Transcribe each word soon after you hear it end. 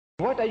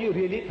What are you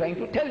really trying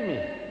to tell me?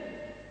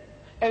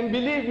 And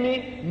believe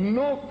me,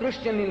 no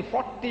Christian in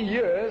 40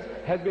 years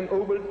has been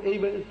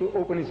able to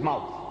open his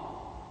mouth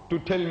to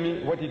tell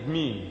me what it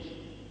means.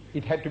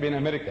 It had to be an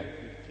American,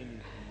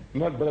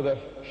 not Brother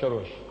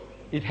Sharosh.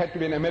 It had to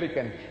be an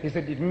American. He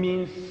said, it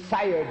means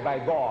sired by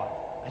God.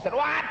 I said,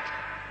 what?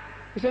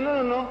 He said,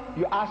 no.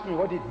 You asked me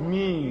what it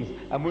means.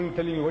 I'm only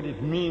telling you what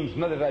it means,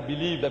 not that I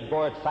believe that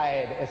God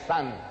sired a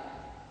son.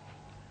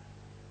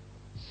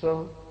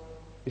 So,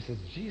 he says,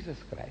 Jesus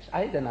Christ.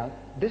 I don't know.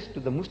 This to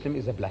the Muslim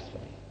is a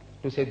blasphemy,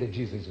 to say that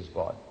Jesus is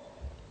God.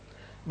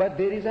 But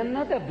there is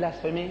another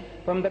blasphemy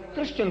from the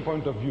Christian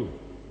point of view.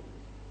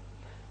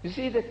 You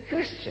see, the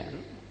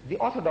Christian, the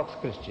Orthodox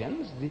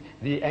Christians,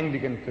 the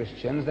Anglican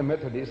Christians, the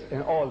Methodists,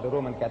 and all the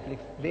Roman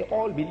Catholics, they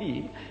all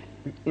believe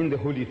in the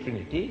Holy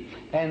Trinity,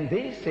 and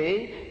they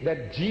say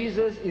that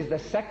Jesus is the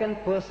second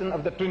person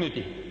of the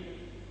Trinity.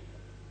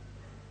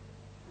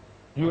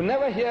 You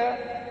never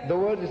hear the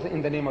words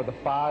in the name of the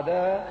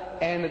Father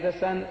and the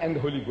Son and the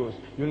Holy Ghost.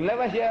 You'll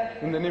never hear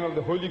in the name of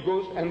the Holy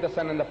Ghost and the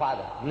Son and the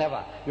Father.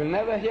 Never. You'll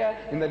never hear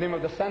in the name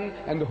of the Son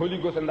and the Holy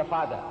Ghost and the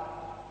Father.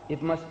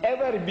 It must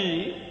ever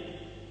be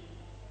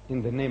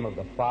in the name of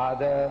the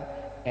Father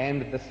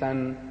and the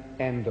Son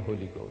and the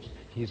Holy Ghost.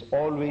 He is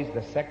always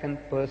the second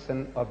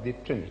person of the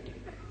Trinity.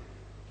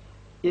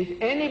 If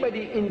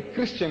anybody in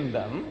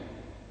Christendom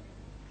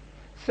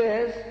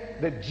says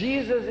that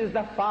Jesus is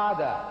the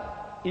Father,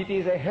 it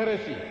is a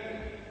heresy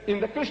in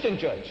the Christian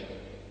church.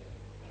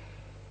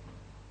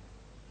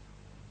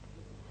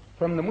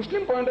 From the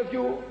Muslim point of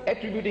view,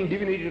 attributing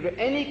divinity to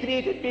any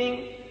created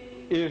being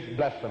is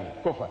blasphemy,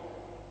 kufr.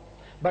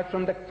 But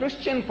from the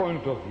Christian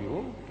point of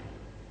view,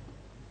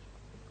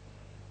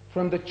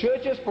 from the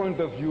church's point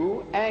of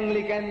view,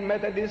 Anglican,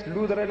 Methodist,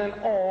 Lutheran and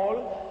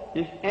all,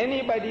 if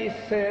anybody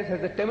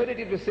has the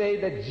temerity to say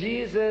that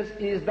Jesus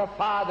is the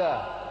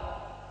Father,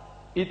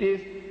 it is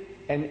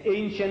an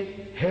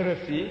ancient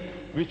heresy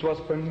which was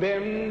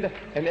condemned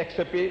and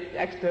extirpated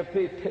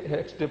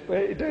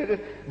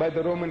by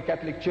the Roman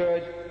Catholic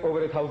Church over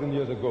 1,000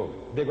 years ago.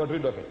 They got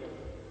rid of it.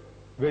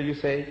 Where you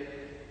say,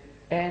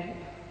 and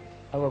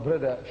our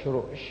brother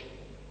Sharosh,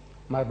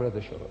 my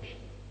brother Sharosh,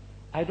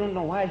 I don't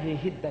know why he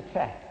hid that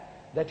fact,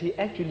 that he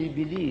actually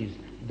believes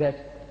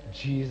that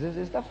Jesus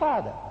is the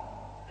Father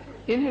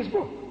in his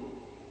book,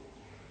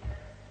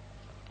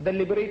 The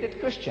Liberated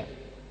Christian.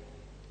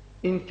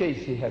 In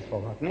case he has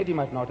forgotten it, he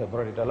might not have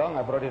brought it along.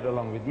 I brought it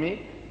along with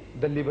me.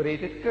 The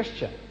Liberated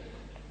Christian.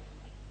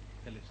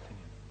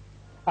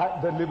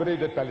 The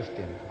Liberated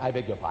Palestinian. I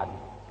beg your pardon.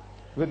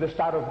 With the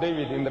Star of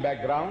David in the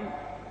background.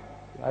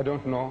 I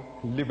don't know,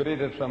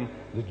 liberated from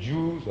the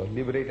Jews or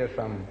liberated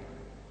from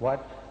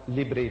what?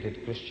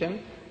 Liberated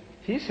Christian.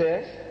 He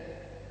says,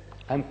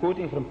 I'm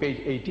quoting from page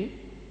 80,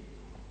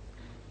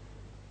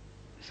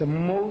 it's a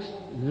most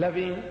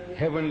loving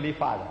Heavenly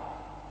Father.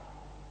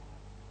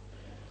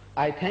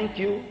 I thank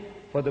you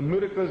for the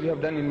miracles you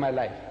have done in my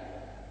life.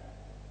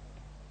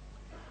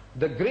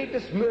 The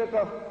greatest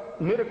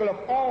miracle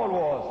of all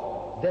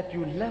was that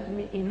you loved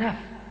me enough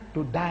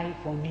to die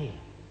for me,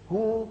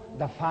 who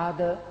the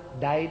Father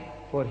died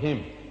for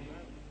him.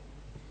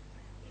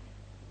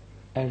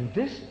 And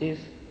this is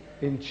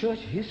in church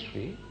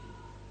history,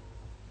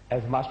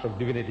 as Master of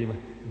Divinity,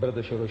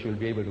 Brother Sharosh will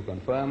be able to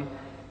confirm,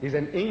 is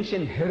an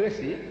ancient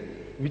heresy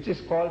which is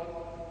called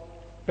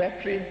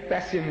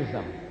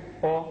patripassianism,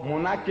 or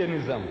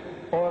monarchianism,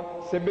 or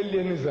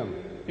Sabellianism.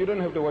 You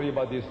don't have to worry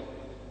about these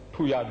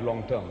 2-yard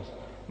long terms.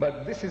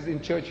 But this is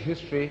in church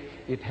history.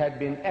 It had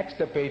been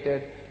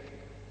extirpated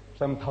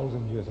some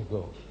 1,000 years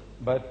ago.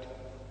 But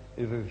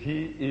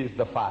he is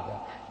the Father.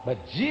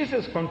 But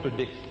Jesus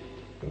contradicts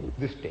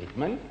this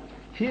statement.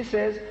 He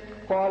says,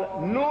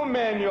 call no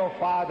man your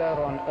father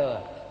on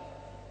earth,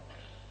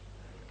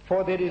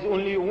 for there is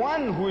only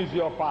one who is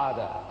your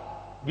Father,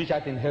 which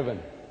art in heaven.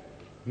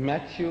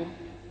 Matthew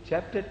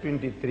chapter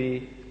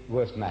 23,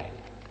 verse 9.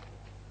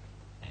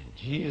 And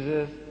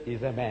Jesus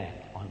is a man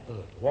on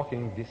earth,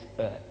 walking this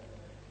earth,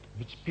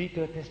 which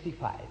Peter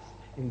testifies.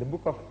 In the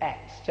book of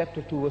Acts,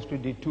 chapter 2, verse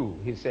 22,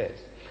 he says,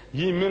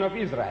 ye men of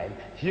Israel,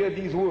 hear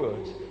these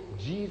words,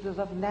 Jesus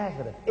of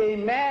Nazareth, a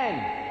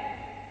man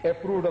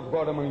approved of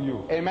God among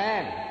you, a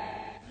man.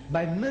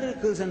 By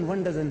miracles and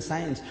wonders and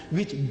signs,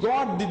 which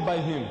God did by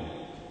him.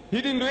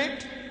 He didn't do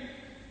it.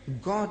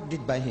 God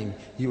did by him.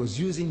 He was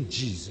using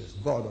Jesus.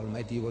 God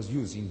Almighty was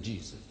using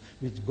Jesus,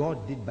 which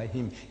God did by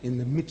him in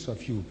the midst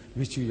of you,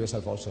 which you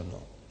yourself also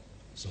know.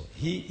 So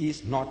he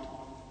is not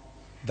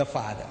the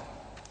Father.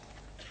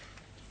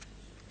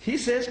 He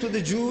says to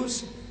the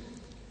Jews,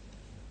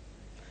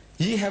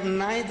 ye have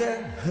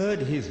neither heard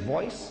his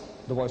voice,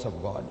 the voice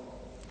of God,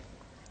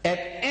 at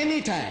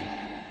any time.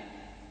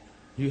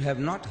 You have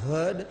not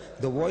heard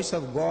the voice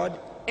of God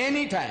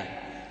any time,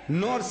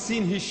 nor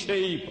seen his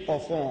shape or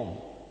form.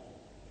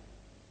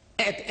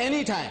 At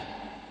any time.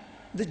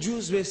 The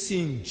Jews were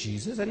seeing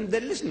Jesus and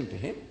they're listening to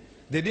him.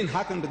 They didn't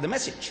hearken to the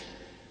message,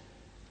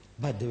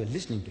 but they were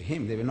listening to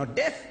him. They were not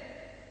deaf.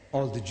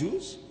 All the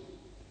Jews,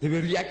 they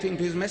were reacting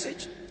to his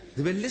message.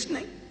 They were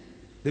listening.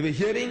 They were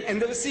hearing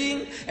and they were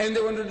seeing, and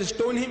they wanted to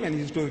stone him, and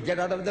he used to get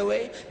out of the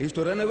way, he used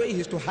to run away, he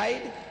used to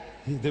hide.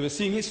 They were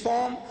seeing his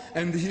form,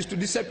 and he used to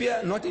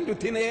disappear, not into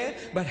thin air,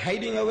 but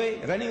hiding away,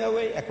 running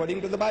away,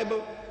 according to the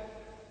Bible.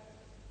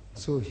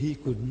 So he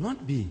could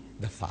not be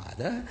the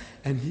Father,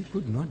 and he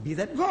could not be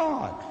that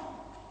God.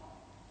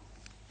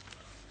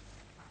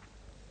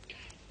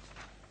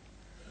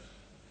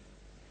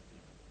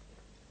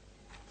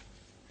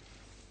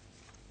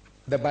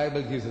 The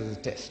Bible gives us a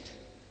test.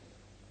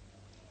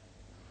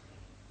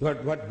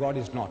 What God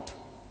is not.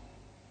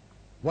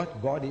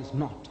 What God is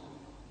not.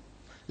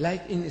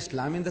 Like in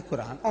Islam, in the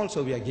Quran,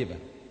 also we are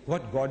given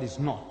what God is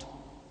not.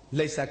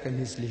 Laysa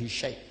kamithlihi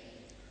shay'.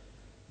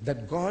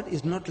 That God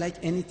is not like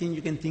anything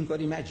you can think or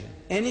imagine.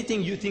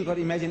 Anything you think or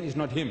imagine is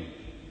not Him.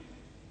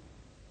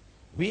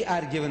 We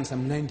are given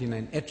some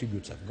 99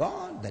 attributes of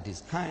God, that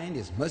is kind,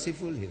 is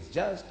merciful, He is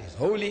just, He is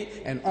holy,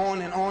 and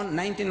on,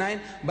 99.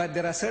 But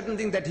there are certain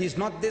things that He is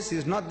not this, He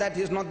is not that,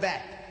 He is not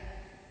that.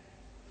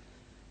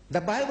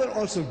 The Bible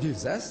also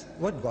gives us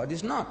what God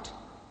is not.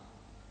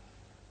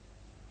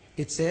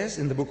 It says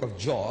in the book of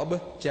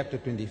Job, chapter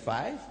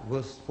 25,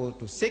 verse 4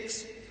 to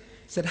 6,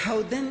 said,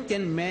 how then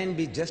can man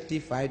be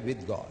justified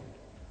with God?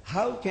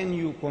 How can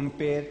you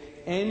compare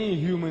any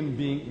human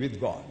being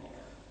with God?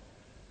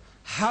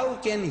 How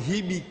can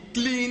he be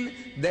clean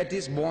that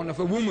is born of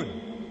a woman?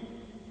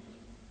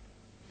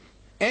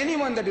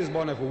 Anyone that is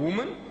born of a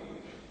woman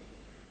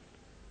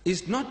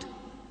is not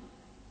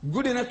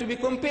good enough to be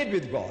compared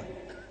with God.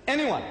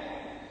 Anyone.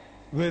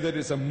 Whether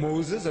it's a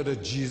Moses or a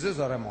Jesus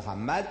or a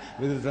Muhammad,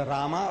 whether it's a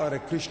Rama or a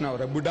Krishna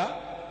or a Buddha,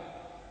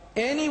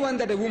 anyone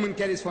that a woman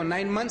carries for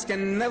 9 months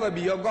can never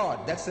be your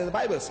God. That's what the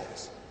Bible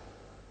says.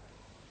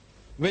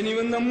 When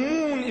even the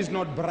moon is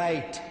not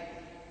bright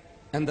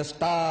and the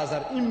stars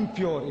are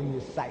impure in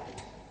His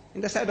sight,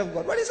 in the sight of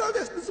God. What is all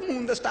this? This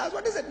moon, the stars,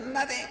 what is it?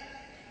 Nothing.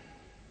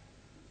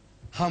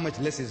 How much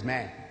less is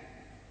man?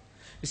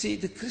 You see,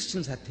 the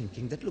Christians are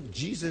thinking that, look,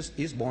 Jesus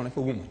is born of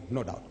a woman,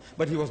 no doubt.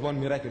 But He was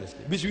born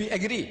miraculously, which we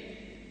agree.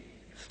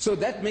 So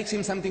that makes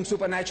Him something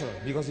supernatural,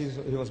 because He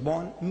was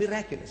born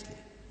miraculously.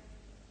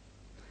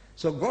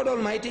 So God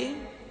Almighty,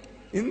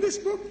 in this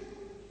book,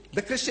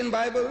 the Christian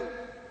Bible,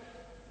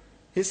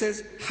 He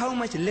says, how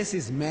much less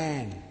is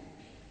man?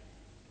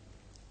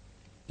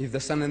 If the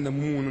sun and the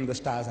moon and the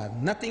stars are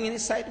nothing in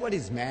His sight, what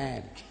is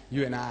man?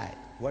 You and I.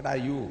 What are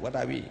you? What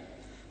are we?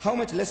 How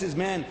much less is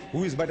man,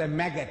 who is but a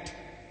maggot?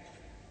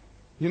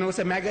 You know what's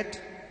a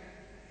maggot?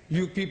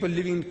 You people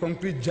living in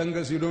concrete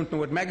jungles, you don't know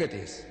what maggot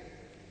is.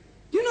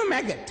 You know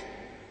maggot?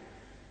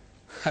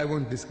 I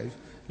won't describe.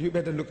 You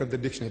better look at the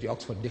dictionary,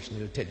 Oxford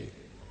Dictionary will tell you.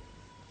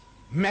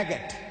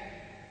 Maggot.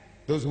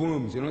 Those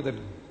worms, you know, that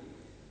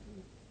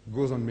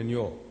goes on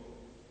manure.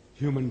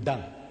 Human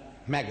dung.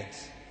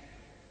 Maggots.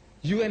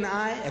 You and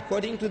I,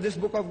 according to this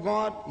book of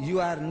God, you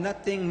are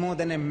nothing more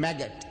than a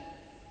maggot.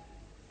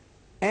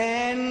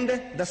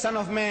 And the Son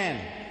of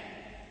Man.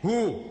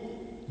 Who?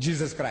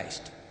 Jesus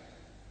Christ.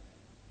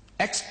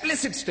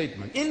 Explicit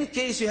statement. In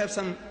case you have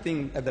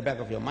something at the back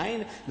of your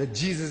mind that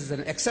Jesus is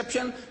an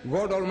exception,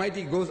 God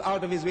Almighty goes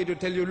out of His way to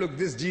tell you, look,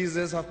 this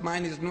Jesus of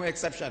mine is no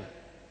exception.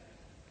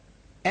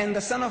 And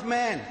the Son of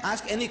Man,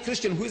 ask any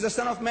Christian, who is the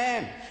Son of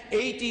Man?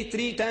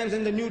 83 times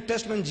in the New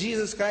Testament,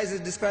 Jesus Christ is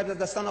described as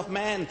the Son of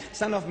Man,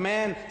 Son of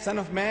Man, Son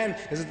of Man.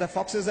 As the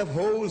foxes have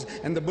holes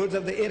and the birds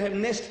of the air have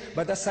nests,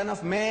 but the Son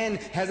of Man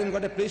hasn't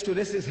got a place to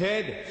rest His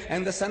head.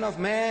 And the Son of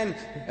Man,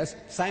 a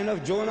sign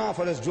of Jonah,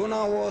 for as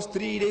Jonah was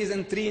 3 days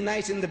and 3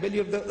 nights in the belly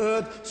of the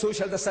earth, so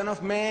shall the Son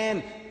of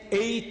Man.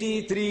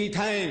 83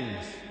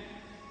 times.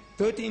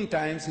 13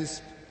 times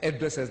His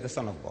address as the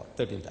Son of God,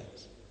 13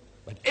 times.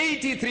 But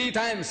 83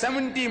 times,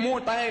 70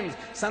 more times,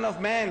 Son of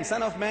Man,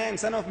 Son of Man,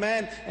 Son of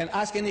Man. And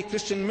ask any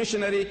Christian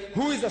missionary,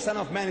 who is the Son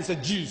of Man? It's a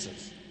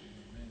Jesus.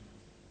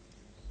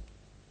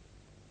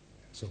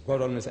 So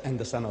God always said, and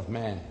the Son of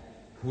Man,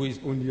 who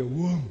is only a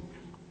worm.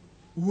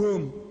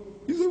 Worm.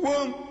 He's a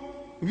worm.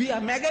 We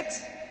are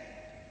maggots.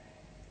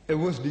 A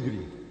worse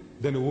degree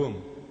than a worm.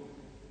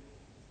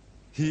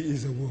 He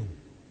is a worm.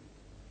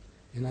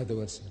 In other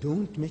words,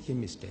 don't make a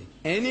mistake.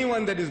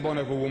 Anyone that is born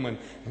of a woman,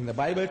 and the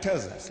Bible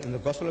tells us in the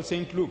Gospel of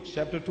St. Luke,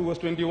 chapter 2, verse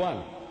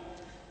 21,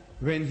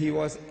 when he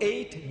was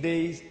 8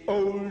 days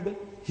old,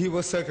 he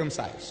was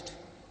circumcised.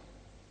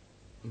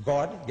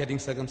 God getting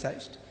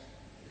circumcised?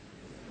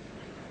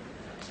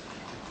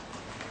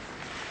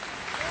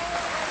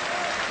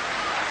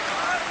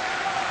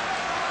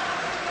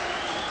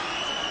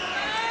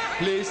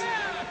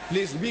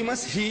 Please, we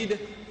must heed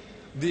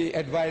the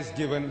advice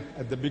given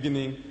at the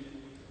beginning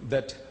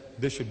that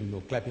there should be no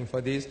clapping for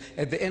this.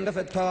 At the end of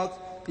a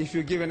talk, if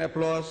you give an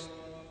applause,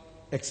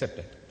 accept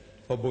it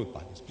for both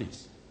parties,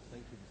 please.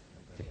 Thank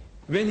you. Okay.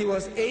 When he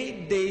was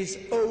 8 days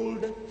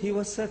old, he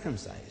was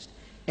circumcised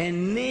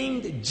and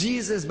named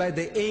Jesus by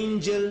the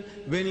angel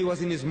when he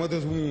was in his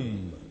mother's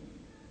womb.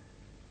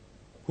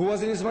 Who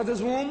was in his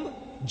mother's womb?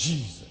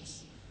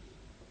 Jesus.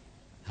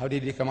 How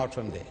did he come out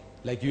from there?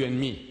 Like you and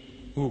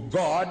me. Who?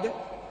 God.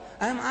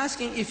 I'm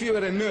asking, if you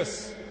were a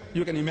nurse,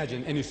 you can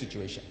imagine any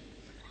situation.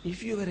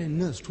 If you were a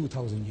nurse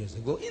 2,000 years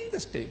ago in the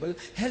stable,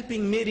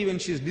 helping Mary when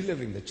she is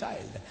delivering the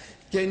child,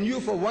 can you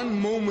for one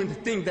moment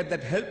think that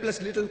that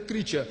helpless little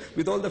creature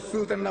with all the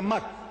filth and the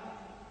muck,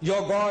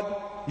 your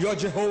God, your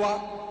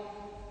Jehovah,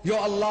 your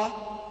Allah,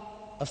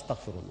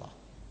 astaghfirullah.